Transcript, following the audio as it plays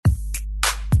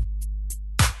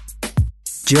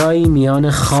جایی میان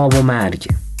خواب و مرگ.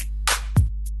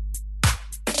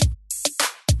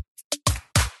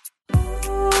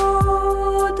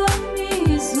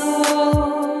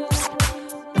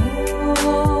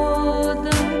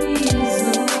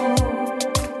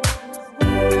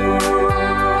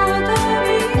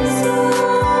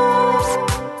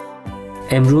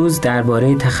 امروز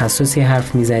درباره تخصصی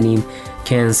حرف میزنیم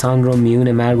که انسان رو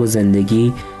میون مرگ و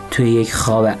زندگی توی یک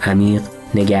خواب عمیق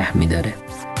نگه میداره.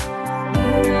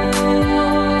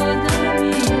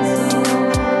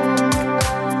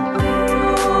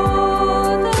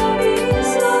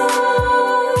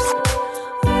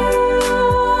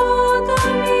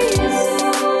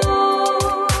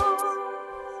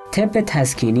 طب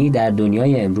تسکینی در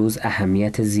دنیای امروز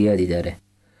اهمیت زیادی داره.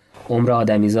 عمر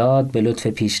آدمیزاد به لطف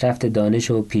پیشرفت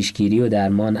دانش و پیشگیری و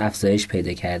درمان افزایش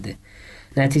پیدا کرده.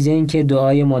 نتیجه این که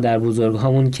دعای مادر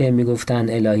بزرگامون که میگفتن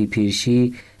الهی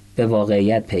پیرشی به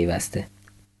واقعیت پیوسته.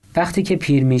 وقتی که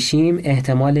پیر میشیم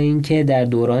احتمال این که در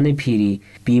دوران پیری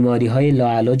بیماری‌های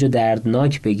لاعلاج و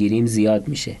دردناک بگیریم زیاد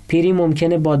میشه. پیری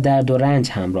ممکنه با درد و رنج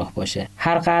همراه باشه.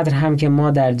 هر قدر هم که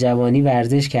ما در جوانی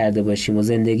ورزش کرده باشیم و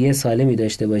زندگی سالمی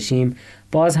داشته باشیم،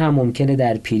 باز هم ممکنه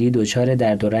در پیری دچار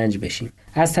درد و رنج بشیم.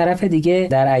 از طرف دیگه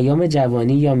در ایام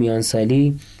جوانی یا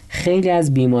میانسالی خیلی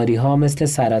از بیماری‌ها مثل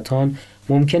سرطان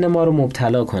ممکنه ما رو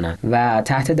مبتلا کنن و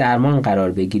تحت درمان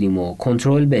قرار بگیریم و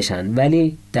کنترل بشن،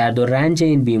 ولی درد و رنج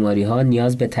این بیماری‌ها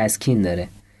نیاز به تسکین داره.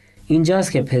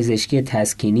 اینجاست که پزشکی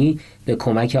تسکینی به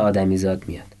کمک آدمیزاد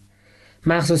میاد،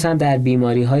 مخصوصا در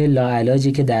بیماری‌های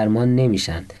لاعلاجی که درمان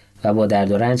نمیشن و با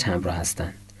درد و رنج همراه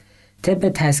هستن. طب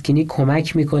تسکینی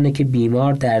کمک میکنه که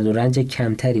بیمار درد و رنج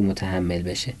کمتری متحمل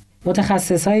بشه.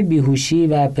 متخصصای بیهوشی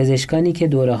و پزشکانی که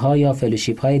دوره‌ها یا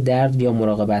فلوشیپ‌های درد یا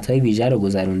مراقبت‌های ویژه رو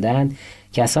گذروندن،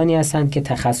 کسانی هستند که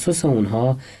تخصص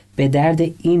اونها به درد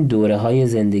این دوره‌های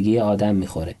زندگی آدم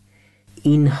میخوره.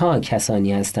 اینها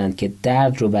کسانی هستند که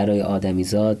درد رو برای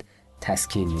آدمیزاد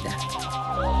تسکین میدن.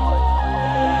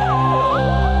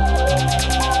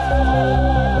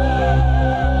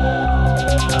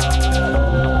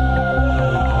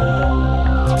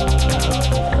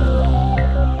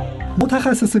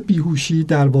 متخصص بیهوشی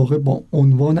در واقع با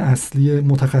عنوان اصلی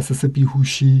متخصص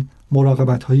بیهوشی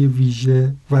مراقبت‌های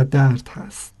ویژه و درد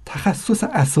هست. تخصص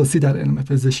اساسی در علم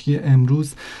پزشکی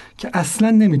امروز که اصلاً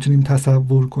نمیتونیم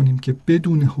تصور کنیم که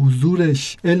بدون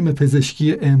حضورش علم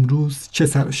پزشکی امروز چه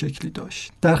سر و شکلی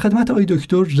داشت. در خدمت آقای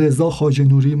دکتر رضا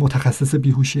خواجه‌نوری متخصص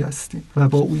بیهوشی هستیم و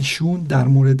با ایشون در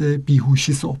مورد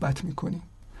بیهوشی صحبت میکنیم.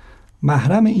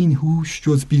 محرم این هوش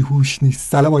جز بیهوش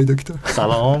نیست. سلام آقای دکتر.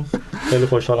 سلام، خیلی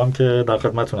خوشحالم که در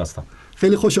خدمتتون هستم.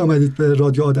 خیلی خوش آمدید به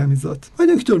رادیو آدمیزاد.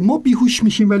 آقای دکتر، ما بیهوش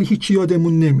میشیم ولی هیچ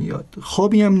یادمون نمیاد،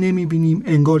 خوابی هم نمیبینیم،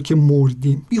 انگار که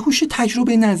مردیم. بیهوشی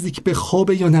تجربه نزدیک به خواب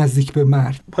یا نزدیک به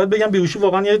مرگ؟ باید بگم بیهوشی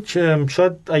واقعا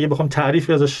شاید اگه بخوام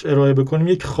تعریفی ازش ارائه بکنیم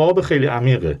یک خواب خیلی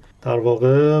عمیقه. در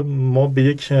واقع ما به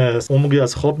یک عمقی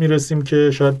از خواب میرسیم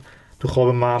که شاید تو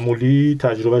خواب معمولی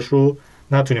تجربهش رو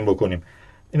نتونیم بکنیم.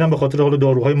 اینم به خاطر حال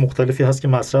داروهای مختلفی هست که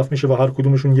مصرف میشه و هر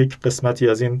کدومشون یک قسمتی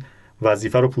از این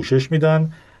وظیفه رو پوشش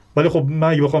میدن. ولی خب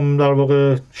من اگه بخوام در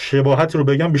واقع شباهت رو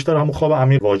بگم، بیشتر همون خواب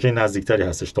عمیق واژه نزدیکتری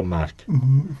هستش تا مرگ.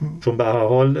 چون به هر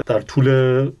حال در طول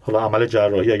حالا عمل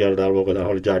جراحی اگر در واقع در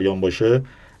حال جریان باشه،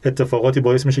 اتفاقاتی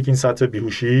باعث میشه که این سطح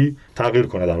بیهوشی تغییر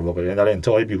کنه در واقع. یعنی در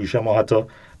انتهای بیهوشی ما حتی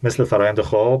مثل فرآیند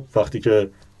خواب وقتی که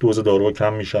دوز داروها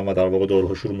کم میشن و در واقع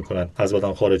داروها شروع میکنن از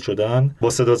بدن خارج شدن، با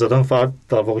صدا زدن فرد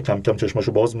در واقع کم کم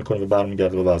چشماشو باز میکنه و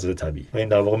برمیگرده به وضعیت طبیعی. و این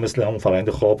در واقع مثل همون فرآیند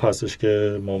خواب هستش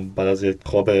که ما بعد از یک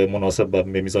خواب مناسب و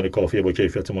به میزان کافی با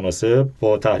کیفیت مناسب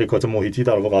با تحریکات محیطی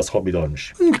در واقع از خواب بیدار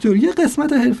میشیم. دکتر، یه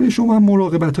قسمت حرفه شما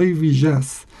مراقبت‌های ویژه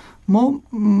است. ما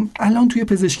الان توی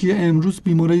پزشکی امروز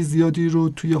بیماری زیادی رو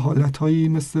توی حالت‌هایی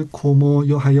مثل کما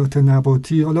یا حیات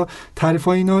نباتی، حالا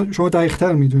تعریفای اینا شما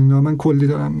دقیق‌تر میدونید، من کلی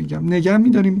دارم میگم، نگه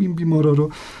می‌داریم این بیمارا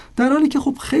رو، در حالی که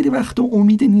خب خیلی وقتا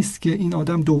امید نیست که این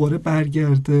آدم دوباره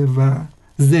برگرده و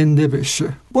زنده بشه.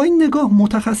 با این نگاه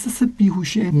متخصص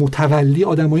بیهوشی متولی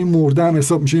آدمای مرده هم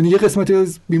حساب میشه. یعنی یه قسمتی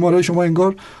از بیمارای شما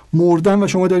انگار مردن و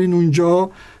شما دارین اونجا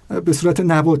به صورت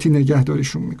نباتی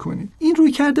نگهداریشون میکنید. این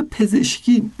رویکرد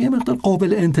پزشکی یه مقدار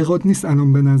قابل انتقاد نیست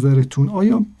الان به نظرتون؟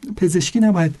 آیا پزشکی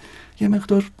نباید یه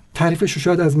مقدار تعریفش رو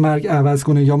شاید از مرگ عوض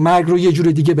کنه یا مرگ رو یه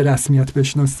جور دیگه به رسمیت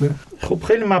بشناسه؟ خب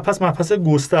خیلی مبحث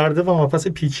گسترده و مبحث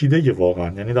پیچیده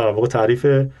واقعا. یعنی در واقع تعریف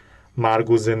مرگ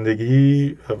و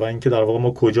زندگی و اینکه در واقع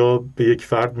ما کجا به یک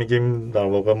فرد میگیم در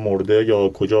واقع مرده یا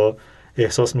کجا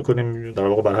احساس میکنیم در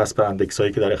واقع بر حسب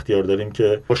اندکسایی که در اختیار داریم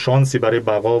که با شانسی برای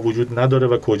بقا وجود نداره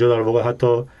و کجا در واقع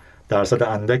حتی درصد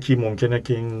اندکی ممکنه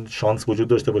که این شانس وجود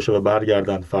داشته باشه و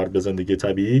برگردن فرد به زندگی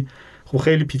طبیعی. خب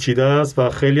خیلی پیچیده است و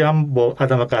خیلی هم با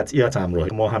عدم قطعیت همراهه.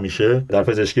 ما همیشه در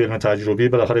پزشکی علم تجربی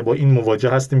بالاخره با این مواجه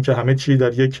هستیم که همه چی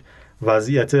در یک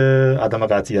وضعیت عدم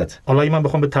قطعیت. حالا من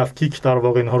بخوام به تفکیک در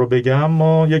واقع اینها رو بگم،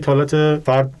 ما یک حالت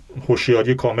فرد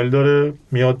هوشیاری کامل داره،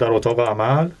 میاد در اتاق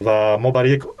عمل و ما برای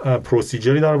یک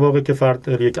پروسیجری در واقع که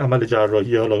فرد یک عمل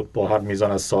جراحی حالا با هر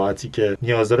میزان از ساعتی که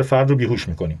نیاز داره فرد رو بیهوش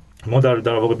میکنیم. ما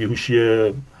در واقع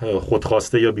بیهوشی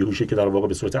خودخواسته یا بیهوشی که در واقع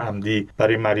به صورت عمدی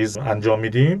برای مریض انجام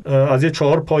میدیم از یه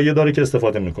 4 پایه داره که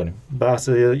استفاده میکنیم.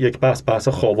 بحث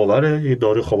خواب آوره، یه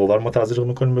داروی خواب آور ما تزریق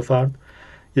میکنیم به فرد.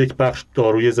 یک بخش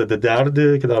داروی ضد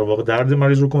درده که در واقع درد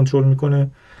مریض رو کنترل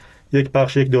میکنه. یک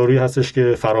بخش یک دارویی هستش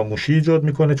که فراموشی ایجاد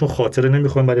میکنه، چون خاطره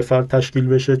نمیخوایم برای فرد تشکیل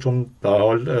بشه، چون به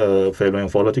حال فعل و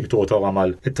انفعالاتی که تو اتاق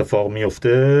عمل اتفاق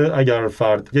میفته اگر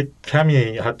فرد یک کمی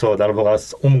حتی در واقع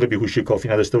از عمق بیهوشی کافی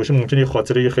نداشته باشه ممکنه یه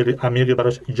خاطره خیلی عمیقی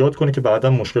براش ایجاد کنه که بعدا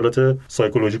مشکلات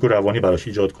سایکولوژیک و روانی براش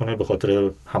ایجاد کنه به خاطر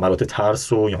حملات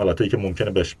ترس و این حالاتایی که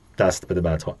ممکنه بهش دست بده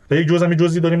بعدها. و یک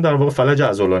جزئی داریم در واقع فلج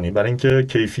عضلانی. برای اینکه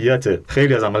کیفیت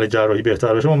خیلی از عمل جراحی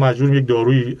بهتر بشه ما مجبوریم یک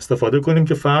دارویی استفاده کنیم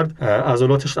که فرد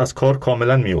عضلاتش از کار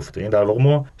کاملا میفته. این در واقع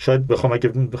ما شاید بخوام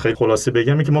اگه خیلی خلاصه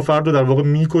بگم که ما فرد رو در واقع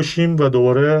میکشیم و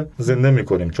دوباره زنده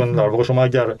میکنیم، چون در واقع شما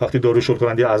اگر وقتی داروی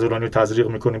شل‌کننده عضلانی رو تزریق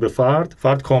میکنی به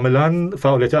فرد کاملا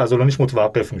فعالیت عضلانیش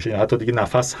متوقف میشه، یعنی حتی دیگه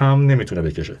نفس هم نمیتونه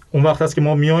بکشه. اون وقت است که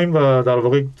ما میایم و در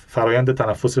واقع فرآیند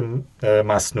تنفس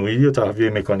مصنوعی یا تهویه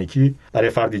مکانیکی برای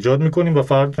فرد ایجاد میکنیم و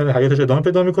فرد حیاتش ادامه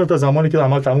پیدا میکنه تا زمانی که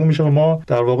عمل تموم میشه و ما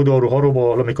در واقع داروها رو با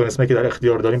حالا مکانیزمی که در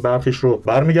اختیار داریم برخیش رو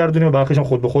برمیگردونیم و برخیش هم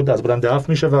خود به خود از بدن دفع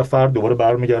میشه و فرد دوباره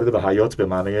برمیگرده به حیات به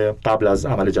معنی قبل از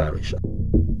عمل جراحی.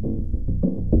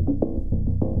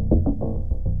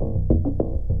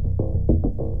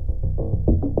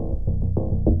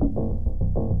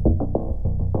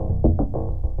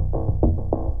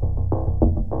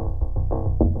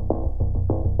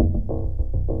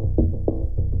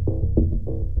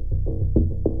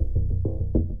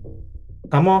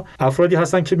 اما افرادی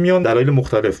هستن که میان دلایل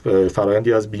مختلف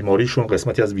فرآیندی از بیماریشون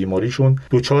قسمتی از بیماریشون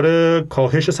دچار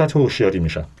کاهش سطح هوشیاری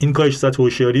میشن. این کاهش سطح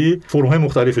هوشیاری فرم‌های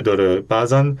مختلفی داره.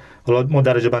 بعضن حالا ما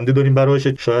درجه بندی داریم براش،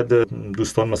 شاید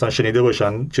دوستان مثلا شنیده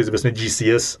باشن چیزی به اسم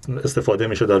GCS استفاده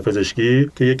میشه در پزشکی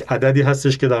که یک عددی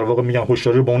هستش که در واقع میگن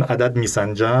هوشیاری رو با اون عدد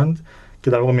میسنجند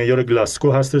که در واقع معیار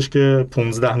گلاسکو هستش که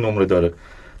 15 نمره داره.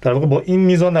 در واقع با این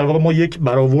میزان در واقع ما یک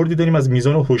برآوردی داریم از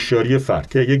میزان هوشیاری فرد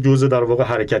که یک جزء در واقع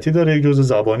حرکتی داره، یک جزء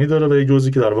زبانی داره و یک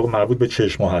جزئی که در واقع مربوط به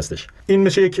چشم هستش. این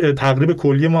میشه یک تقریب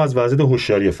کلی ما از وضعیت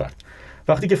هوشیاری فرد.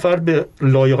 وقتی که فرد به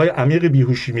لایه‌های عمیق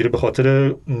بیهوشی میره به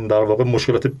خاطر در واقع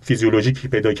مشکلات فیزیولوژیکی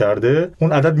پیدا کرده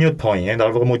اون عدد میاد پایین. یعنی در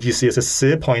واقع ما GCS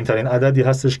 3 پایین ترین عددی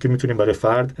هستش که میتونیم برای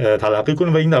فرد تلقی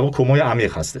کنیم و این در واقع کمای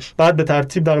عمیق هستش. بعد به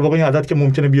ترتیب در واقع این عدد که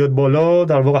ممکنه بیاد بالا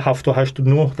در واقع 7 و 8 و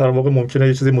 9 در واقع ممکنه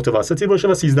یه چیزی متوسطی باشه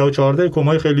و 13 و 14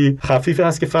 کمای خیلی خفیفی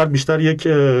هست که فرد بیشتر یک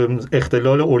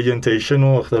اختلال اورینتیشن و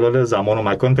اختلال زمان و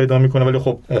مکان پیدا میکنه ولی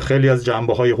خب خیلی از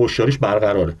جنبه‌های هوشیاریش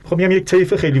برقراره. خب میگم یک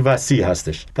طیف خیلی وسیع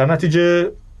هستش. در نتیجه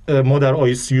ما در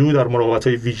ICU در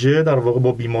مراقبت‌های ویژه در واقع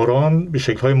با بیماران به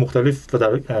شکل‌های مختلف و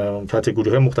در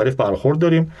کاتگوری‌های مختلف برخورد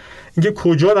داریم. اینکه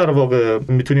کجا در واقع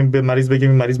میتونیم به مریض بگیم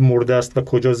این مریض مرده است و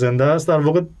کجا زنده است در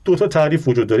واقع دو تا تعریف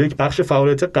وجود داره. یک بخش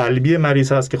فعالیت قلبی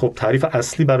مریض هست که خب تعریف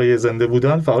اصلی برای زنده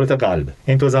بودن فعالیت قلب.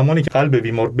 این تا زمانی که قلب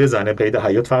بیمار بزنه قید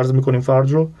حیات فرض می‌کنیم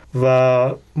فرد رو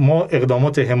و ما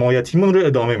اقدامات حمایتیمون رو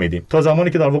ادامه میدیم تا زمانی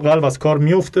که در واقع قلب از کار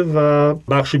میفته و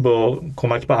بخشی با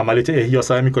کمک به عملیات احیا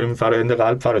سعی می‌کنیم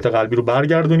فرآیند فعالیت قلبی رو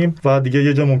برگردونیم و دیگه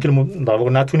یه جا ممکنه در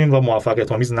واقع نتونیم و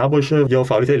موفقیت آمیز نباشه یا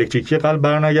فعالیت الکتریکی قلب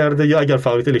برنگرده یا اگر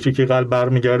فعالیت الکتریکی قلب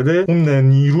برمیگرده اون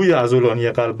نیروی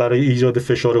عضلانی قلب برای ایجاد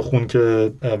فشار خون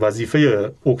که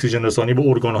وظیفه اکسیژن رسانی به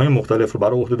ارگان‌های مختلف رو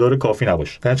بر عهده داره کافی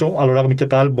نباشه. یعنی چون علیرغم که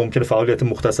قلب ممکنه فعالیت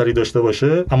مختصری داشته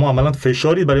باشه اما عملاً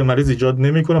فشاری برای مریض ایجاد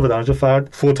نمی‌کنه و در نتیجه فرد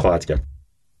فوت خواهد کرد.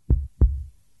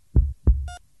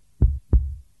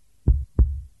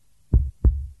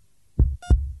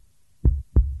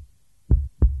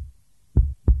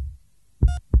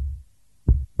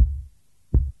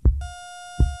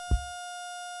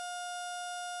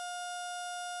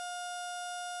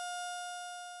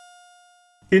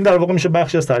 این در واقع میشه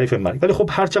بخشی از تعریف مرگ. ولی خب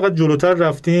هر چقدر جلوتر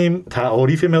رفتیم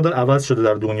تعاریف مقدار عوض شده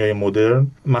در دنیای مدرن.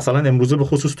 مثلا امروزه به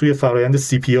خصوص توی فرآیند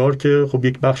CPR که خب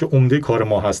یک بخش عمده کار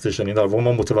ما هستش، یعنی در واقع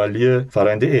ما متولی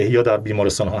فرآیند احیا در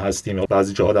بیمارستان ها هستیم.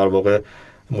 بعضی جاها در واقع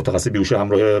متخصص بیهوشی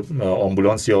همراه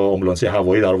آمبولانس یا آمبولانسی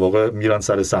هوایی در واقع میرن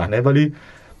سر صحنه، ولی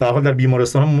به هر حال در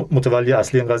بیمارستان متولی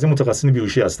اصلی این قضیه متخصصین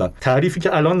بیهوشی هستن. تعریفی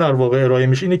که الان در واقع ارائه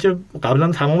میشه اینه که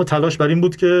قبلا تمام تلاش بر این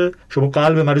بود که شما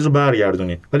قلب مریض رو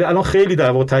برگردونید، ولی الان خیلی در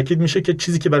واقع تاکید میشه که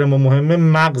چیزی که برای ما مهمه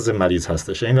مغز مریض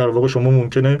هستش. این در واقع شما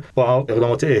ممکنه با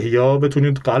اقدامات احیا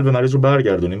بتونید قلب مریض رو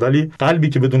برگردونید، ولی قلبی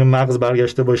که بدون مغز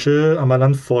برگشته باشه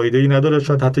عملاً فایده‌ای نداره،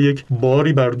 شاید حتی یک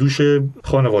باری بر دوش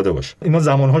خانواده باشه. اینا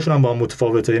زمان‌هاشون هم با هم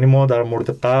متفاوته، یعنی ما در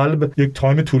مورد قلب یک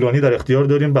تایم طولانی در اختیار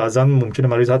داریم، بعضن ممکنه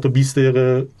مریض حتی 20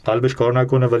 دقیقه قلبش کار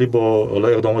نکنه ولی با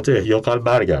اقدامات احیا قلب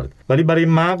برگرد. ولی برای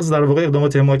مغز در واقع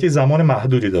اقدامات حمایتی زمان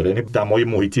محدودی داره، یعنی دمای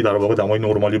محیطی در واقع دمای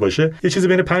نرمالی باشه یه چیزی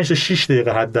بین 5 تا 6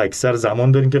 دقیقه حد اکثر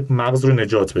زمان داریم که مغز رو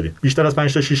نجات بدیم. بیشتر از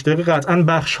 5 تا 6 دقیقه قطعاً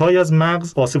بخش‌هایی از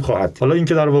مغز آسیب خواهد. حالا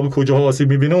اینکه در واقع کجاها آسیب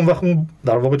می‌بینه اون وقت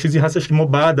در واقع چیزی هستش که ما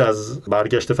بعد از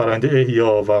برگشت فرآیند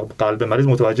احیا و قلب مریض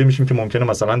متوجه میشیم که ممکنه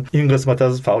مثلا این قسمت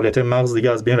از فعالیت مغز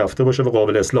دیگه از بین رفته باشه و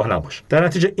قابل اصلاح نباشه. در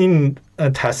نتیجه این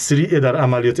تسریع در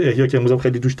عملیات احیا که امروز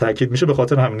خیلی دوش تاکید میشه به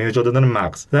خاطر همین نجات دادن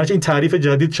مغز. در نتیجه این تعریف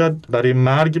جدید شاید برای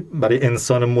مرگ برای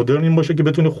انسان مدرن این باشه که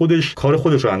بتونه خودش کار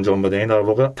خودش رو انجام بده. این در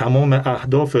واقع تمام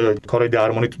اهداف کارهای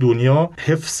درمانی تو دنیا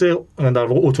حفظ در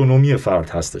واقع اتونومی فرد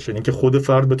هستش، یعنی که خود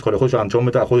فرد به کار خودش انجام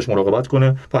بده، خودش مراقبت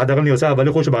کنه و حداقل نیازهای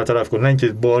اولیه خودش رو برطرف کنه، نه اینکه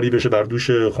باری بشه بر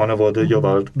دوش خانواده یا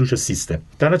بر دوش سیستم.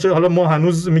 در نتیجه حالا ما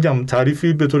هنوز میگم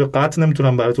تعریفی به طور قطع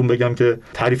نمیتونم براتون بگم که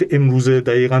تعریف امروز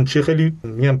دقیقاً چه، خیلی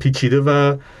میگم پیچیده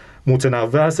و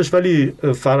متنوع هستش، ولی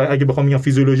اگه بخوام میگم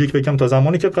فیزیولوژیک بگم تا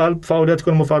زمانی که قلب فعالیت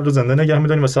کنه ما فرد رو زنده نگه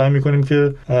می‌داریم و سعی می‌کنیم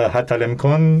که حتی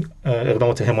الامکان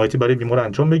اقدامات حمایتی برای بیمار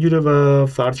انجام بگیره و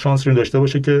فرد شانس رو داشته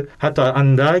باشه که حتی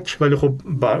اندک ولی خب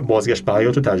بازگشت به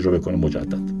حیات رو تجربه کنه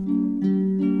مجدد.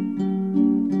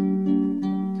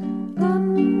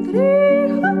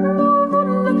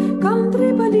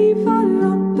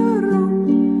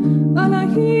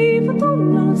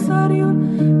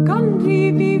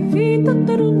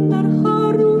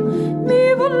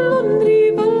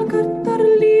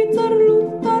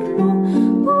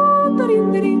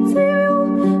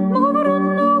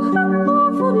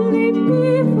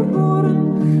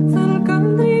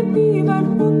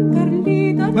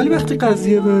 ولی وقتی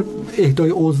قضیه به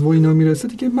اهدای عضو و اینا میرسه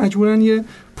دیگه مجبورن یه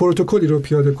پروتکلی رو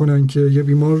پیاده کنن که یه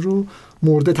بیمار رو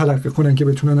مرده تلقی کنن که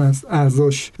بتونن از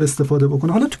اعضاش استفاده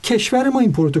بکنن. حالا تو کشور ما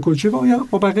این پروتکل چیه و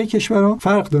با بقیه کشورها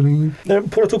فرق داره؟ این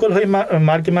پروتکل های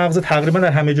مرگ مغز تقریبا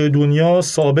در همه جای دنیا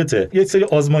ثابته. یک سری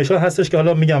آزمایش‌ها هستش که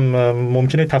حالا میگم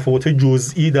ممکنه تفاوت‌های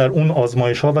جزئی در اون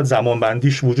آزمایش‌ها و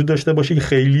زمانبندیش وجود داشته باشه که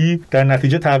خیلی در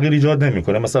نتیجه تغییر ایجاد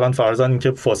نمی‌کنه. مثلا فرضاً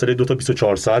اینکه فاصله 2 تا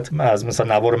 24 ساعت از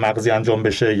مثلا نوار مغزی انجام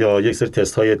بشه یا یک سری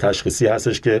تست‌های تشخیصی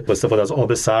هستش که با استفاده از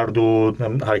آب سرد و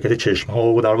حرکت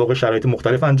چشم‌ها و در واقع شرایط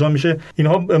مختلف انجام میشه.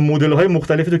 اینها مدل‌های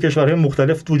مختلفی تو کشورهای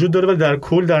مختلف وجود داره ولی در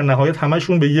کل در نهایت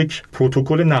همشون به یک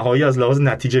پروتکل نهایی از لحاظ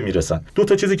نتیجه میرسن. دو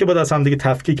تا چیزی که باید از هم دیگه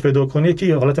تفکیک پیدا کنه،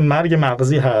 یکی حالت مرگ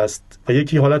مغزی هست و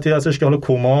یکی حالتی هستش که حالا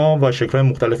کما و شکل‌های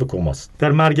مختلف کماست.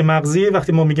 در مرگ مغزی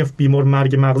وقتی ما میگیم بیمار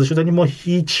مرگ مغزی شده، یعنی ما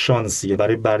هیچ شانسی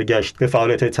برای برگشت به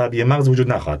فعالیت طبیعی مغز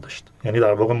وجود نخواهد داشت. یعنی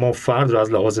در واقع ما فرد رو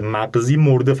از لحاظ مغزی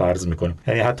مرده فرض می‌کنیم.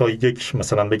 یعنی حتی یک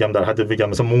مثلا بگم در حد بگم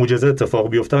مثلا معجزه اتفاق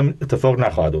بیفته اتفاق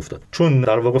نخواهد افتاد، چون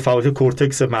در واقع فعالیت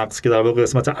کورتکس مغز که در واقع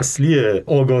قسمت اصلی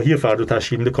آگاهی فرد رو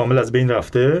تشکیل میده کامل از بین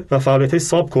رفته و فعالیت‌های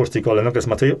ساب کورتیکال یعنی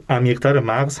قسمت‌های عمیق‌تر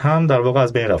مغز هم در واقع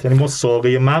از بین رفته. یعنی ما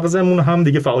ساقه مغزمون هم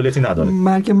دیگه فعالیتی نداره.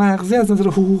 مرگ مغزی از نظر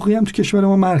حقوقی هم تو کشور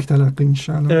ما مرگ تلقی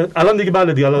میشه الان دیگه.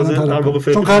 بله دیگه الان در واقع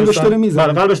چون قلبش داره میزنه.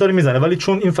 بله قلبش داره میزنه، ولی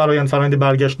چون این فرآیند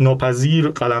برگشت ناپذیر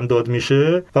قلمداد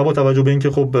میشه و با توجه به اینکه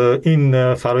خب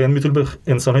این فرآیند میتونه به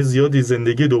انسان‌های زیادی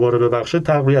زندگی دوباره ببخشه،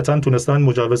 تقریباً تونستن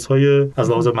مجوزهای از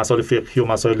لحاظ مسائل فقهی و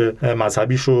مسائل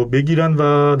مذهبیش رو بگیرن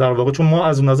و در واقع چون ما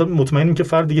از اون نظر مطمئنیم که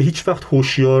فرد دیگه هیچ وقت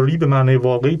هوشیاری به معنای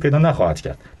واقعی پیدا نخواهد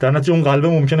کرد. در نتیجه اون قلبه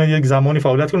ممکنه یک زمانی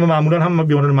فعالیت کنه و معمولاً هم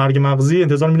بیماران مرگ مغزی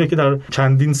انتظار میره که در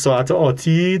چندین ساعت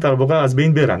آتی در واقع از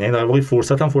بین برن. یعنی در واقع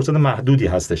فرصت محدودی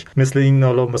هستش. مثل این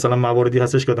حالا مثلا مواردی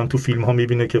هستش که آدم تو فیلم‌ها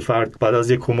می‌بینه که فرد بعد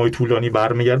از یک کمای طولانی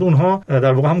برمیگرده. اونها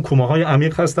در واقع هم کماهای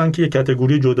عمیق هستن که یک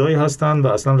کاتگوری جدایی هستن و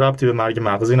اصلا ربطی به مرگ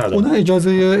مغزی ندارن. اونها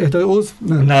اجازه اهدای عضو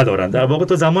ندارن. در واقع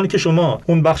تا زمانی که شما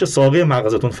اون بخش ساقه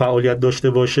مغزتون فعالیت داشته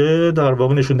باشه در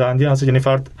واقع نشون دهنده هست، یعنی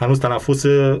فرد هنوز تنفس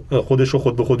خودش رو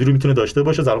خود به خودی رو میتونه داشته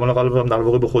باشه، ضربان قلب هم در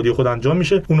واقع به خودی خود انجام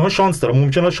میشه. اونها شانس داره،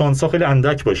 ممکنه شانس‌ها خیلی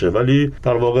اندک باشه ولی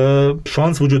در واقع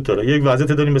شانس وجود داره. یک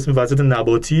وضعیت داریم اسم وضعیت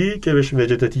نباتی که بهش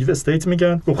وجتاتیو استیت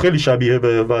میگن، خب خیلی شبیه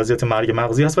به وضعیت مرگ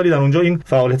مغزی هست ولی در اونجا این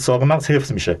فعالیت ساقه مغز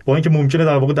حفظ میشه. با اینکه ممکنه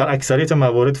در واقع در اکثریت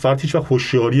موارد فرد هیچ وقت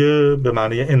هوشیاری به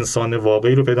معنی انسان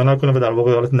واقعی رو پیدا نکنه و در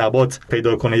واقع حالت نبات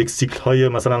پیدا کنه. یک سیکل های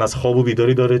مثلا از خواب و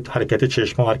بیداری داره، حرکت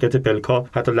چشم، حرکت پلکا،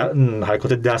 حتی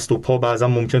حرکات دست و پا بعضا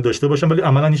ممکنه داشته باشن، ولی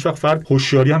عملا هیچ وقت فرد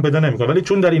هوشیاری هم پیدا نمیکنه. ولی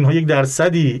چون در اینها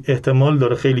 1% احتمال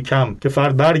داره خیلی کم که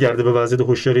فرد برگرده به وضعیت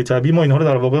هوشیاری طبیعی، ما اینها رو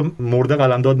در واقع مرده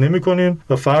قلمداد نمی‌کنیم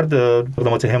و فرد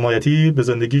اقدامات حمایتی به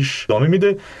زندگیش ادامه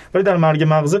میده. ولی در مرگ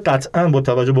مغزی قطعاً با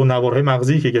توجه به نوارهای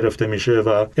مغزی که گرفته میشه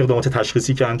و اقدامات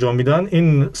تشخیصی که انجام میدن،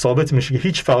 این ثابت میشه که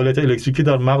هیچ فعالیت الکتریکی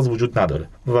در مغز وجود نداره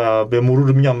و به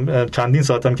مرور میگم چندین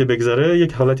ساعت هم که بگذره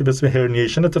یک حالتی به اسم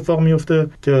هرنیشن اتفاق میفته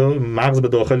که مغز به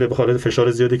داخل به حالت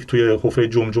فشار زیادی که توی حفره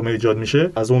جمجمه ایجاد میشه،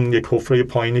 از اون یک حفره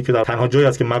پایینی که در تنها جایی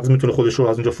است که مغز میتونه خودش رو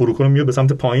از اونجا فرو کنه میاد به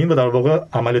سمت پایین و در واقع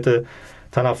عملیات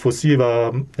تنفسی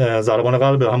و ضربان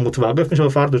قلب هم متوقف میشه و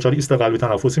فرد دچار ایست قلبی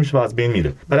تنفسی میشه و از بین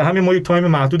میره. برای همین ما یک تایم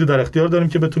محدودی در اختیار داریم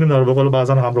که بتونیم در واقع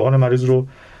بعضا همراهان مریض رو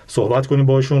صحبت کنیم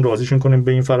باشون، راضیشون کنیم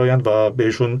به این فرآیند و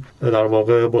بهشون در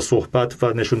واقع با صحبت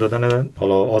و نشون دادن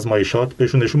حالا آزمایشات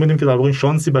بهشون نشون بدیم که در واقع این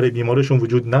شانسی برای بیمارشون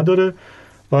وجود نداره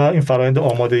و این فرآیند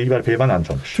آمادگی برای پیوند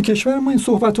انجام بشه. تو کشور ما این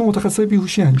صحبت‌ها متخصص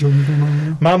بیهوشی انجام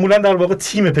میدن. معمولا در واقع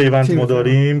تیم پیوند ما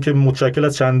داریم که متشکل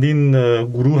از چندین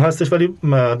گروه هستش، ولی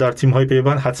در تیم‌های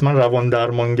پیوند حتما روان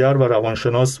درمانگر و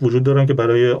روانشناس وجود دارن که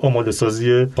برای آماده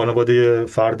سازی خانواده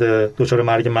فرد دچار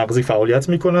مرگ مغزی فعالیت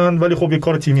میکنن. ولی خب یک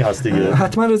کار تیمی هست دیگه.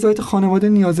 حتما رضایت خانواده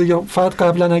نیازه یا فرد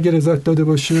قبلا اگه رضایت داده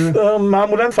باشه؟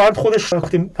 معمولا فرد خودش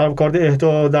وقتی کارت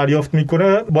اهدا دریافت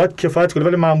میکنه باید کفایت کنه،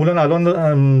 ولی معمولا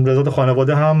الان رضایت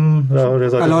خانواده هم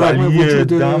رضایت ولی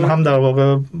دم هم در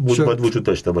واقع باید وجود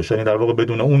داشته باشه، یعنی در واقع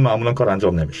بدون اون معمولا کار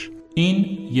انجام نمیشه. این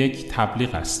یک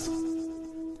تبلیغ است.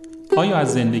 آیا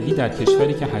از زندگی در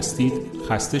کشوری که هستید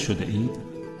خسته شده اید؟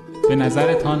 به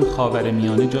نظرتان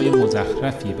خاورمیانه جای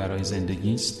مزخرفی برای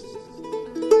زندگی است؟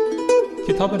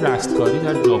 کتاب رستگاری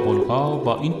در جابلقا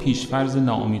با این پیشفرض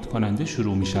ناامید کننده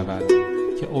شروع می شود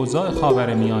که اوضاع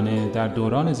خاورمیانه در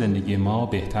دوران زندگی ما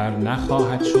بهتر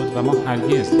نخواهد شد و ما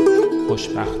هرگز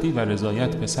خوشبختی و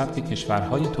رضایت به سبک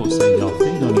کشورهای توسعه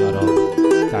یافته دنیا را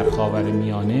در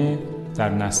خاورمیانه در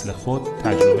نسل خود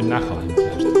تجربه نخواهیم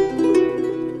کرد.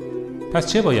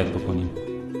 پس چه باید بکنیم؟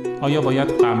 آیا باید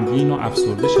غمگین و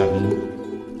افسرده شویم؟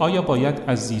 آیا باید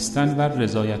از زیستن و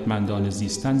رضایتمندانه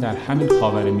زیستن در همین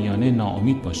خاورمیانه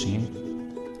ناامید باشیم؟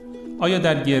 آیا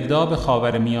در گرداب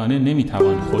خاورمیانه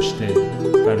نمیتوان خوش‌دل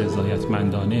و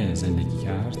رضایتمندانه زندگی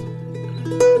کرد؟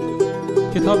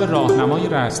 کتاب راهنمای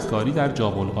رستگاری در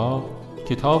جابلقا،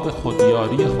 کتاب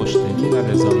خودیاری خوش‌دلی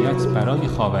و رضایت برای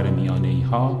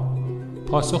خاورمیانه‌ای‌ها،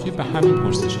 پاسخی به همین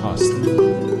پرسش هاست.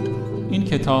 این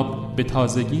کتاب به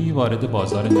تازگی وارد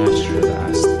بازار نشر شده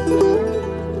است.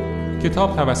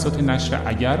 کتاب توسط نشر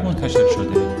اگر منتشر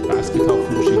شده و از کتاب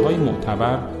فروشی‌های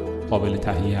معتبر قابل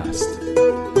تهیه است.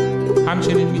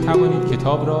 همچنین می توانید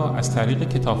کتاب را از طریق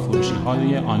کتاب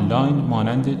فروشی‌های آنلاین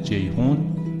مانند جیهون،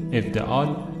 افدعال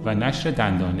و نشر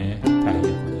دندانه تهیه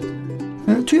کنید.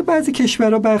 توی بعضی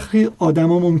کشورها برخی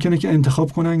آدما ممکنه که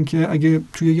انتخاب کنن که اگه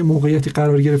توی یه موقعیتی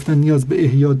قرار گرفتن نیاز به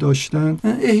احیا داشتن،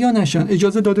 احیا نشن،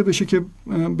 اجازه داده بشه که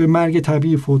به مرگ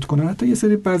طبیعی فوت کنن. حتی یه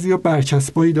سری بعضیا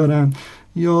برچسبایی دارن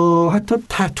یا حتی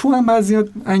تتو هم بعضیا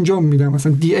انجام میدن،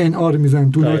 مثلا DNR میزنن،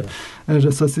 دونات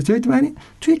رساسیتیت. ولی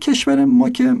توی کشور ما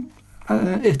که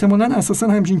احتمالاً اساساً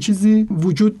همچین چیزی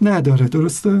وجود نداره.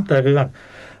 درسته؟ دقیقاً.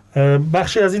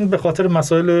 بخشی از این به خاطر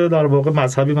مسائل در واقع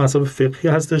مذهبی، مسائل فقهی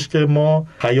هستش که ما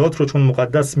حیات رو چون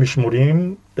مقدس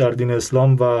میشمریم در دین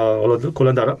اسلام و حالا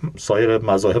کلا در سایر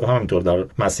مذاهب همینطور، در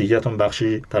مسیحیت هم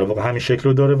بخشی در واقع همین شکل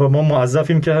رو داره و ما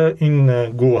موظفیم که این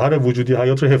گوهر وجودی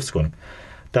حیات رو حفظ کنیم.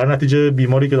 در نتیجه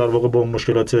بیماری که در واقع با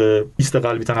مشکلات ایست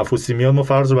قلبی تنفسی میاد، ما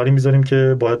فرض رو بر این میذاریم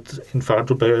که باید این فرد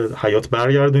رو به حیات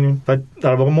برگردونیم و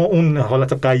در واقع ما اون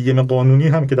حالت قیم قانونی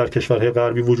هم که در کشورهای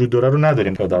غربی وجود داره رو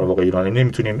نداریم. در واقع ایرانی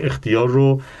نمیتونیم اختیار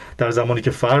رو در زمانی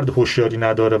که فرد هوشیاری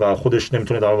نداره و خودش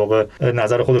نمیتونه در واقع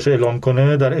نظر خودش رو اعلام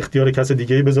کنه در اختیار کس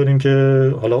دیگه‌ای بذاریم که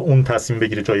حالا اون تصمیم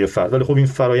بگیره جای فرد. ولی خب این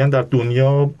فرآیند در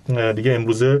دنیا دیگه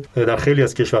امروزه در خیلی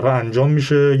از کشورها انجام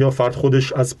میشه، یا فرد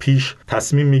خودش از پیش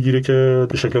تصمیم میگیره که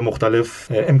به شکل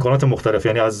مختلف امکانات مختلف،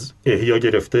 یعنی از احیا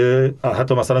گرفته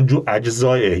حتی مثلا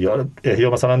اجزای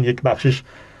احیا مثلا یک بخشش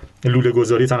لوله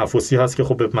گذاری تنفسی هست که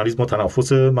خب به مریض ما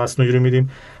تنفس مصنوعی رو میدیم،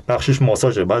 بخشش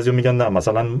ماساژه. بعضیا میگن نه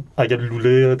مثلا اگر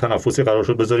لوله تنفسی قرار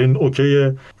شد بذارین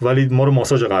اوکیه، ولی ما رو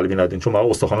ماساژ قلبی ندین چون ما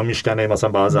استخوانا میشکنه، مثلا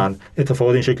بعضن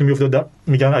اتفاقات این شکلی میفته.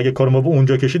 میگن اگه کار ما به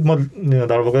اونجا کشید ما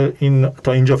در واقع این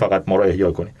تا اینجا فقط ما رو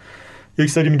احیا کنیم. یک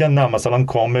سری میگن نه مثلا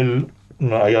کامل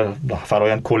اگر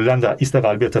فرآیند کلا در ایست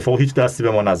قلبی اتفاق هیچ دستی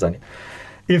به ما نزنید.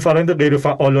 این فرآیند غیر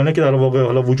فعالانه که در واقع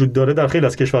حالا وجود داره در خیلی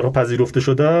از کشورها پذیرفته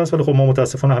شده است، ولی خب ما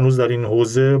متاسفانه هنوز در این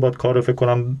حوزه باید کار فکر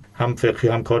کنم هم فقهی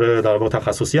هم کار در واقع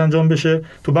تخصصی انجام بشه.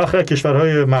 تو برخی از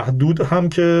کشورهای محدود هم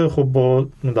که خب با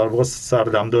در واقع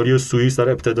سردمداری سوئیس در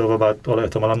ابتدا و بعد حالا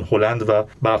احتمالاً هلند و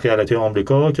برخی ایالت‌های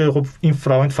آمریکا که خب این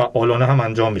فرآیند فعالانه هم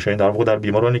انجام میشه. این در واقع در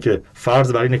بیمارانی که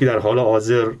فرض بر اینه که در حال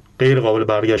حاضر غیر قابل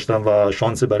برگشتن و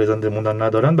شانس برای زنده موندن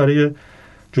ندارن، برای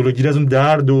جلوگیری از اون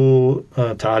درد و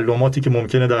تعلماتی که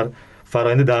ممکنه در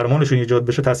فرآیند درمانشون ایجاد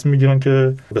بشه تصمیم میگیرن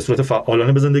که به صورت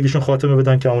فعالانه به زندگیشون خاتمه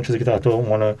بدن، که اون چیزی که تحت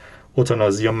عنوان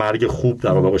اوتانازی یا مرگ خوب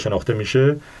در واقع شناخته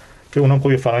میشه، که اونم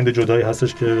خب یه فرآیند جدایی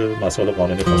هستش که مسائل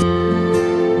قانونی خاصه.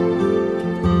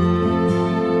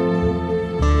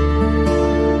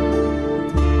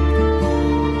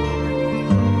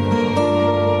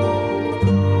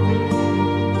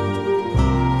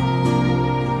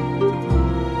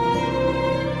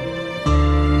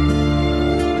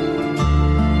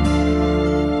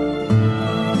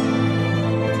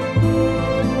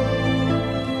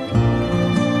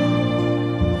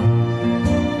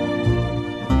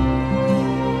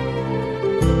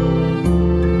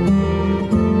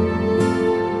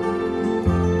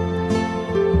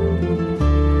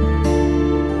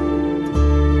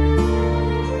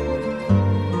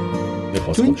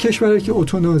 تو این کشورهایی که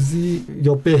اوتانازی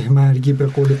یا بهمرگی به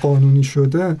قول قانونی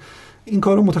شده، این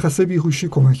کارو متخصص بیهوشی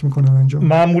کمک میکنن انجام؟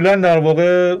 معمولا در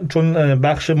واقع چون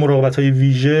بخش مراقبت‌های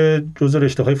ویژه جزء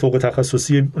رشته‌های فوق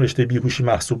تخصصی رشته بیهوشی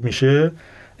محسوب میشه،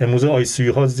 امروز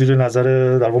ICU ها زیر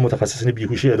نظر در واقع متخصصین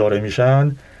بیهوشی اداره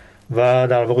میشن و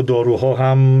در واقع داروها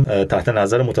هم تحت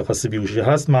نظر متخصص بیهوشی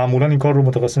هست. معمولا این کار رو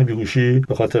متخصصین بیهوشی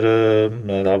به خاطر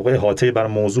در واقع احاطه بر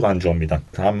موضوع انجام میدن،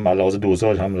 هم لحاظ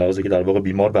دوزاژ هم لحاظ که در واقع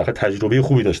بیمار بخاطر تجربه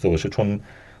خوبی داشته باشه، چون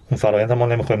اون فرآیند ما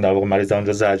نمیخوایم در واقع مریض در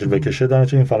اونجا زجر بکشه، در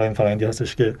نتیجه این فرآیندی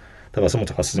هستش که توسط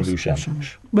متخصصین بیهوشی انجام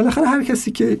میشه. بالاخره هر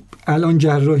کسی که الان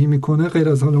جراحی میکنه، غیر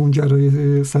از حالا اون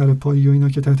جراحی سرپایی و اینا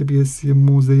که تحت BSc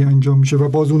موضعی انجام میشه و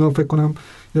باز اونها فکر کنم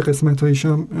یه قسمت‌هایش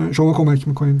هم شما کمک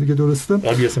میکنید دیگه، درسته؟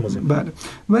 بله.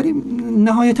 ولی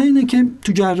نهایتا اینه که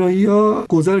تو جراحی‌ها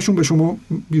گذرشون به شما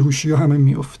بیهوشی‌ها همه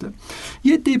میفته.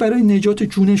 یه عده‌ای برای نجات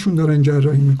جونشون دارن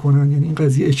جراحی میکنن، یعنی این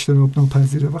قضیه اجتناب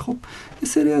ناپذیره و خب یه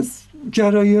سری از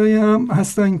جراحی‌هایی هم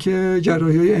هستن که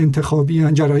جراحی‌های انتخابی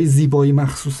هستن، جراحی زیبایی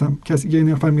مخصوصا، کسی یه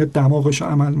نفر میاد دماغش رو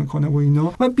عمل میکنه و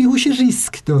اینا، و بیهوشی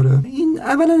ریسک داره. این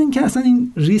اولا اینکه اصلا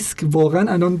این ریسک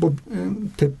واقعا الان با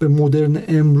طب مدرن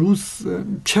امروز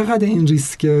چقدر این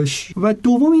ریسکش، و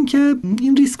دوم اینکه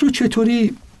این ریسک رو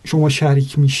چطوری شما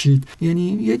شریک میشید.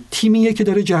 یعنی یه تیمیه که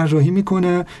داره جراحی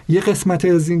میکنه، یه قسمت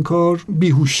از این کار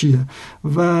بیهوشیه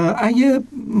و اگه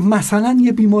مثلا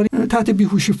یه بیماری تحت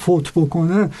بیهوشی فوت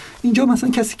بکنه، اینجا مثلا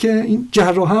کسی که این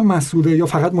جراح هم مسئوله یا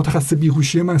فقط متخصص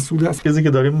بیهوشی مسئوله است؟ کسی که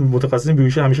داریم متخصصین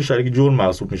بیهوشی همیشه شریک جرم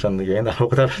محسوب میشن دیگه. این در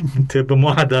واقع در طب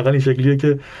ما حداقل این شکلیه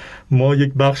که ما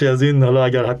یک بخشی از این، حالا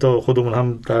اگر حتی خودمون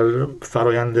هم در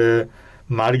فرآیند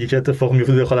مرگی که اتفاق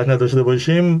میفته دخالت نداشته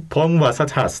باشیم، پامون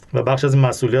وسط هست و بخش از این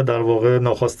مسئولیت در واقع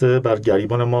ناخواسته بر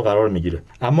گریبان ما قرار میگیره.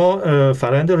 اما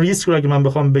فرآیند ریسک رو اگه من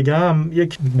بخوام بگم،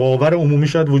 یک باور عمومی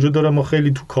شاید وجود داره، ما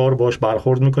خیلی تو کار باش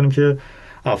برخورد میکنیم که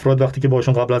افراد وقتی که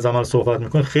باشون قبل از عمل صحبت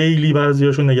میکنن، خیلی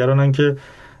بعضیاشون نگرانن که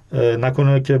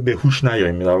نکنه که به هوش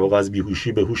نیاییم، در واقع از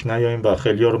بیهوشی به هوش نیاییم، و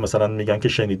خیلی‌ها رو مثلا میگن که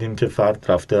شنیدیم که فرد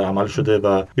رفته عمل شده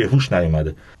و به هوش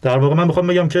نیومده. در واقع من میخوام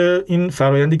بگم که این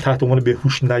فرآیندی که تحت عنوان به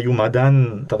هوش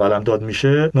نیومدن قلمداد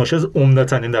میشه، ناشی از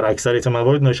عمدتاً این در اکثریت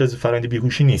موارد ناشی از فرآیند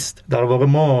بیهوشی نیست. در واقع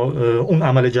ما اون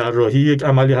عمل جراحی یک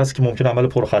عملی هست که ممکن عمل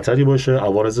پرخطری باشه،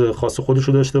 عوارض خاص خودش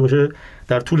رو داشته باشه.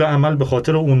 در طول عمل به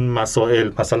خاطر اون مسائل،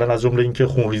 مثلا از جمله اینکه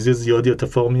خونریزی زیادی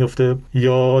اتفاق میفته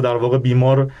یا در واقع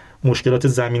بیمار مشکلات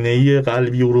زمینه‌ای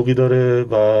قلبی عروقی داره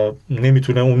و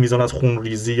نمیتونه اون میزان از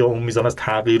خونریزی یا اون میزان از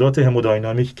تغییرات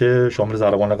همودینامیک که شامل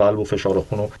ضربان قلب و فشار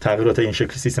خون و تغییرات این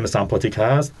شکلی سیستم سمپاتیک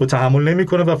هست رو تحمل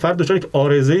نمیکنه و فرد دچار یک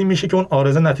عارضه‌ای میشه که اون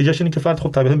عارضه نتیجهش اینه که فرد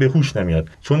خب طبیعتاً به هوش نمیاد،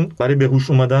 چون برای به هوش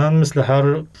اومدن مثل هر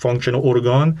فانکشن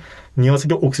ارگان نیازی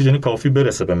که اکسیژن کافی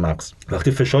برسه به مغز.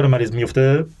 وقتی فشار مریض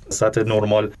میفته، سطح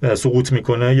نرمال سقوط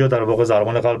میکنه یا در واقع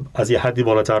ضربان قلب از یه حدی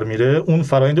بالاتر میره، اون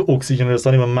فرآیند اکسیژن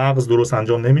رسانی به مغز درست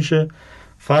انجام نمیشه،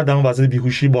 فرد در اون وضعیت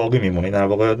بیهوشی باقی میمونه. در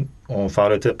واقع اون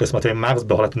فرآیند قسمت‌های مغز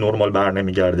به حالت نرمال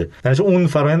برنمیگرده. یعنی اون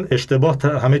فرآیند اشتباه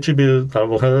همه چی به در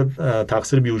واقع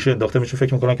تقصیر بیهوشی انداخته میشه،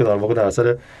 فکر میکنن که در واقع در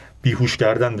اثر بیهوش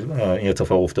کردن این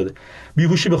اتفاق افتاده.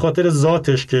 بیهوشی به خاطر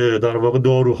ذاتش که در واقع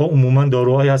داروها عموما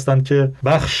داروهایی هستند که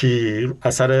بخشی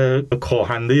اثر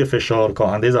کاهنده فشار،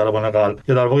 کاهنده ضربان قلب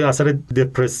یا در واقع اثر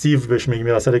دپرسیو بهش میگیم،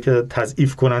 اثری که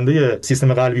تضعیف کننده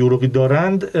سیستم قلبی عروقی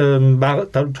دارند،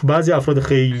 تو بعضی افراد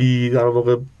خیلی در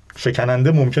واقع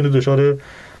شکننده ممکنه دچار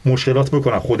مشکلات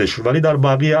بکنن خودش رو. ولی در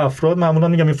بقیه افراد معمولا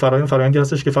میگم این فرآیندی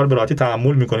هستش که فرد به راحتی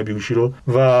تحمل میکنه بیهوشی رو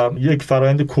و یک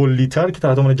فرآیند کلی‌تر که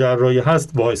تحت عنوان جراحی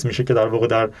هست باعث میشه که در واقع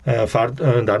در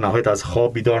فرد در نهایت از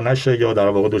خواب بیدار نشه یا در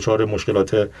واقع دچار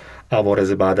مشکلات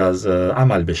عوارض بعد از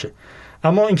عمل بشه.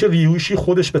 اما اینکه بیهوشی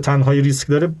خودش به تنهایی ریسک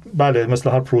داره، بله، مثل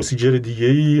هر پروسیجر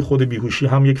دیگه‌ای خود بیهوشی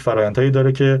هم یک فرآیندهایی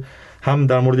داره که هم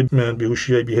در مورد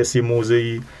بیهوشی بی‌حسی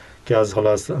موضعی که از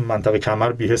منطقه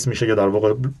کمر بی‌حس میشه یا در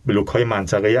واقع بلوک‌های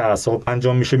منطقه اعصاب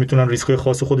انجام میشه میتونن ریسک‌های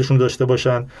خاص خودشون داشته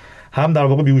باشن، هم در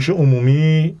واقع بیهوشی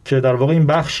عمومی که در واقع این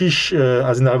بخشیش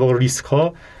از این در واقع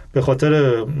ریسک‌ها به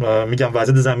خاطر میگم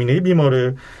وضعیت زمینه‌ای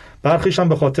بیماره، برخیش هم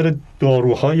به خاطر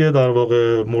داروهای در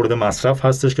واقع مورد مصرف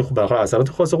هستش که خب به هر حال اثرات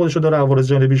خاص خودشو داره عوارض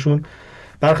جانبیشون،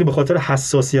 برخی به خاطر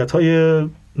حساسیت‌های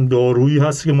دارویی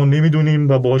هست که ما نمیدونیم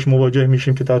و باهاش مواجه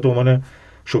میشیم که تحت عنوان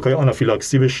شوک‌های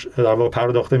آنافیلاکسی بهش در واقع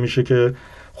پرداخته میشه که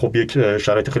خب یک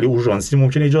شرایط خیلی اورژانسی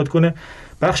ممکنه ایجاد کنه.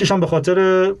 بخشش هم به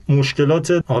خاطر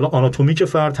مشکلات حالا آناتومیک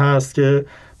فرد هست که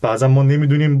بعضا ما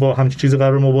نمیدونیم با همچین چیزی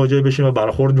قرار مواجه بشیم و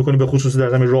برخورد میکنیم، به خصوص در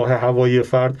زمین راه هوایی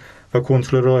فرد و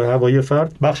کنترل راه هوایی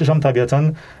فرد. بخشش هم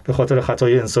طبیعتاً به خاطر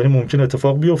خطای انسانی ممکن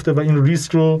اتفاق بیفته و این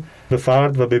ریسک رو به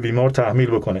فرد و به بیمار تحمیل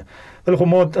بکنه. ولی خب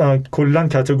ما کلا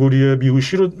کاتگوری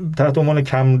بیهوشی رو تحت عنوان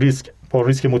کم ریسک با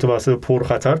ریسک متوسط پر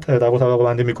خطر در واقع طبقه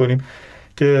بندی میکنیم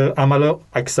که عملا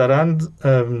اکثرا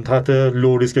تحت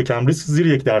لو ریسک و کم ریسک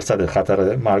زیر 1%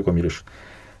 خطر مرگ و میرش.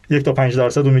 1 تا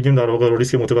 5% رو میگیم در واقع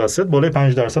ریسک متوسط، بالای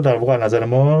 5% در واقع از نظر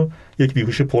ما یک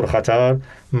بیهوشی پرخطر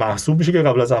محسوب میشه که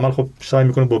قبل از عمل خب سعی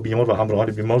میکنه با بیمار و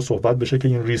همراهان بیمار صحبت بشه که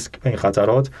این ریسک، این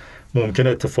خطرات ممکنه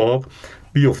اتفاق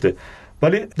بیفته.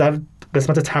 ولی در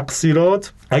قسمت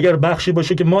تقصیرات اگر بخشی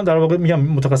باشه که ما در واقع میگم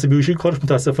متخصص بیهوشی کارش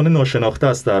متاسفانه ناشناخته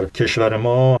است در کشور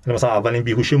ما، مثلا اولین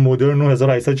بیهوشی مدرن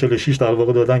 1846 در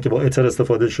واقع دادن که با اتر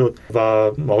استفاده شد و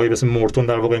آقای به اسم مورتون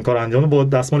در واقع این کار انجام با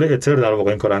دستمال اتر در واقع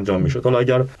این کار انجام میشد. حالا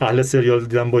اگر اهل سریال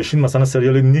دیدن باشین، مثلا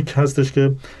سریال نیک هستش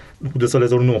که حدود سال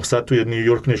 1900 توی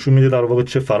نیویورک نشون میده در واقع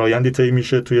چه فرآیندی طی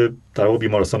میشه توی در واقع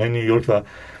بیمارستان‌های نیویورک و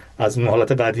از اون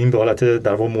حالت قدیم به حالت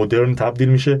در واقع مدرن تبدیل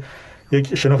میشه.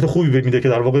 یک شناخت خوبی میده که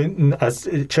در واقع از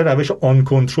چه روش آن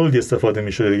کنترل استفاده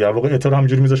میشه. در واقع اتر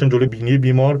همینجوری میذاشن جلوی بینی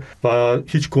بیمار و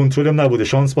هیچ کنترلی هم نبوده،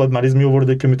 شانس بود مریض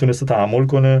میآورده که میتونسته تحمل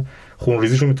کنه،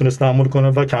 خونریزیشو میتونسته تحمل کنه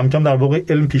و کم کم در واقع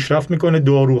علم پیشرفت میکنه،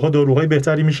 داروهای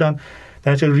بهتری میشن،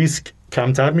 در نتیجه ریسک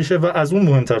کمتر میشه و از اون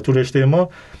مهمتر تو رشته ما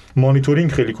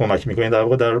مانیتورینگ خیلی کمک میکنه، در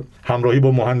واقع در همراهی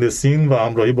با مهندسین و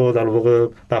همراهی با در واقع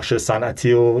بخش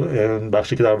صنعتی و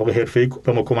بخشی که در واقع حرفه‌ای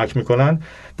به ما کمک میکنن،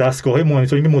 دستگاه‌های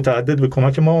مانیتورینگ متعدد به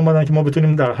کمک ما اومدن که ما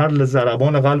بتونیم در هر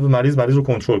ضربان قلب مریض رو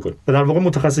کنترل کنیم. و در واقع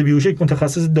متخصص بیهوشی یک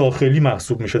متخصص داخلی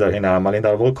محسوب میشه در حین عمل. این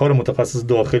در واقع کار متخصص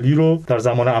داخلی رو در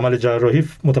زمان عمل جراحی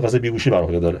متخصص بیهوشی بر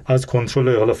عهده داره، از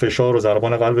کنترل حالا فشار و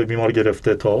ضربان قلب بیمار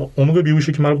گرفته تا عمق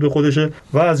بیهوشی که مربوط به خودشه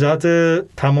و از جهت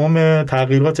تمام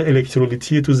تغییرات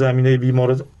الکترولیتی تو زمینه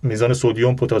بیمار، میزان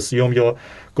سدیم، پتاسیم یا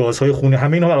گازهای خونی،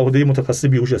 همه اینا بر عهده متخصص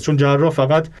بیهوشی است، چون جراح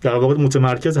فقط در واقع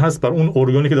متمرکز هست بر اون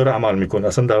ارگانی که داره عمل میکنه،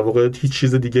 اصلا در واقع هیچ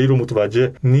چیز دیگه‌ای رو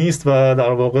متوجه نیست و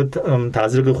در واقع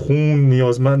تزریق خون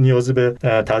نیاز به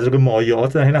تزریق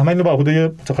مایعات، همه اینا بر عهده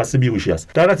متخصص بیهوشی است.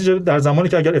 در نتیجه در زمانی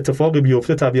که اگر اتفاقی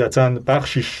بیفته طبیعتاً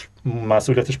بخشش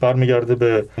مسئولیتش برمیگرده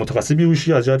به متخصص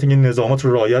بیهوشی، از جهت اینکه نظامات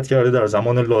رو رعایت کرده، در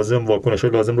زمان لازم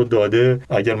واکنش‌های لازم رو داده،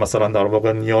 اگر مثلا در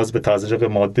واقع نیاز به تزریق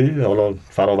ماده حالا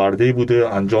فرآورده‌ای بوده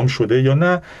انجام شده یا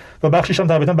نه، و بخشش هم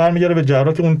طبیعتاً برمیگرده به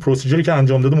جراح که اون پروسیجری که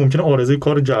انجام داده ممکنه عارضه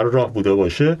کار جراح بوده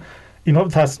باشه. اینها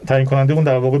تعیین کننده اون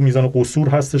در واقع میزان قصور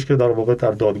هستش که در واقع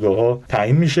در دادگاه‌ها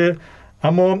تعیین میشه.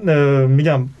 اما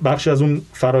میگم بخشی از اون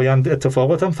فرایند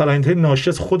اتفاقات هم فرایندهای ناشی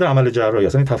از خود عمل جراحی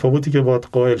است. این تفاوتی که باید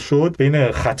قائل شد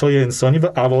بین خطای انسانی و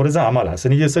عوارض عمل هست.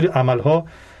 یعنی یه سری عمل‌ها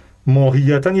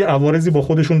ماهیتاً یه عوارضی با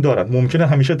خودشون دارن، ممکنه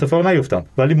همیشه اتفاق نیفتن،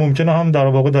 ولی ممکنه هم در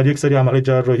واقع در یک سری عمل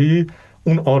جراحی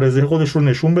اون عارضه خودش رو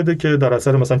نشون بده که در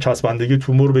اثر مثلا چسبندگی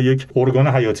تومور به یک ارگان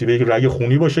حیاتی، به یک رگ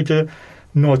خونی باشه که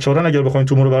ناچارن اگر بخواید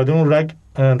تومور رو بردارن اون رگ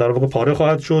در واقع پاره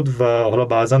خواهد شد و حالا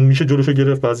بعضا میشه جلوشو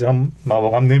گرفت، بعضی هم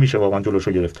مواقع هم نمیشه واقعا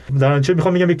جلوشو گرفت. در نتیجه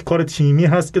میخوام بگم یک کار تیمی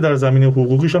هست که در زمینه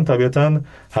حقوقیش هم طبیعتاً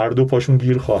هر دو پاشون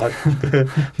گیر خواهد به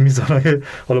میزانهای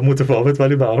حالا متفاوت،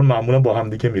 ولی به هر حال معمولا با هم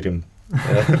دیگه میریم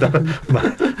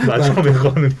مجموعه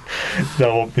قانونی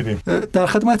جواب میدیم. در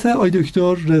خدمت آقای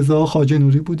دکتر رضا خواجه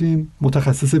نوری بودیم،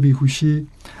 متخصص بیهوشی.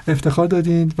 افتخار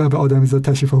دادین و به آدمیزاد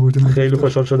تشریف آوردین. خیلی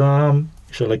خوشحال شدم. ان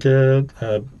شاءالله که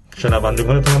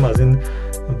شنوندگانتون هم از این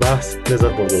بحث لذت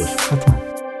برده باشن. حتما.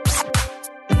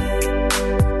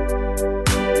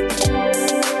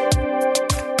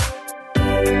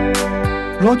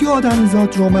 رادیو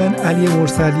آدمیزاد رو من علی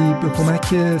مرسلی به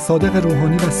کمک صادق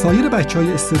روحانی و سایر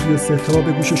بچهای استودیو ستا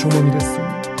به گوش شما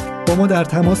میرسونم. با ما در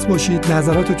تماس باشید،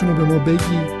 نظراتتون رو به ما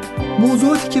بگید.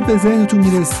 موضوعاتی که به ذهنتون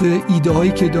میرسه، ایده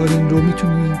هایی که دارین رو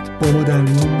میتونید با ما در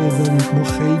میون بذارید. ما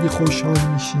خیلی خوشحال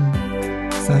میشیم.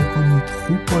 سعی کنید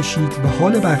خوب باشید و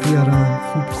حال بقیه رو هم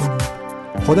خوب کنید.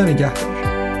 خدا نگهدار.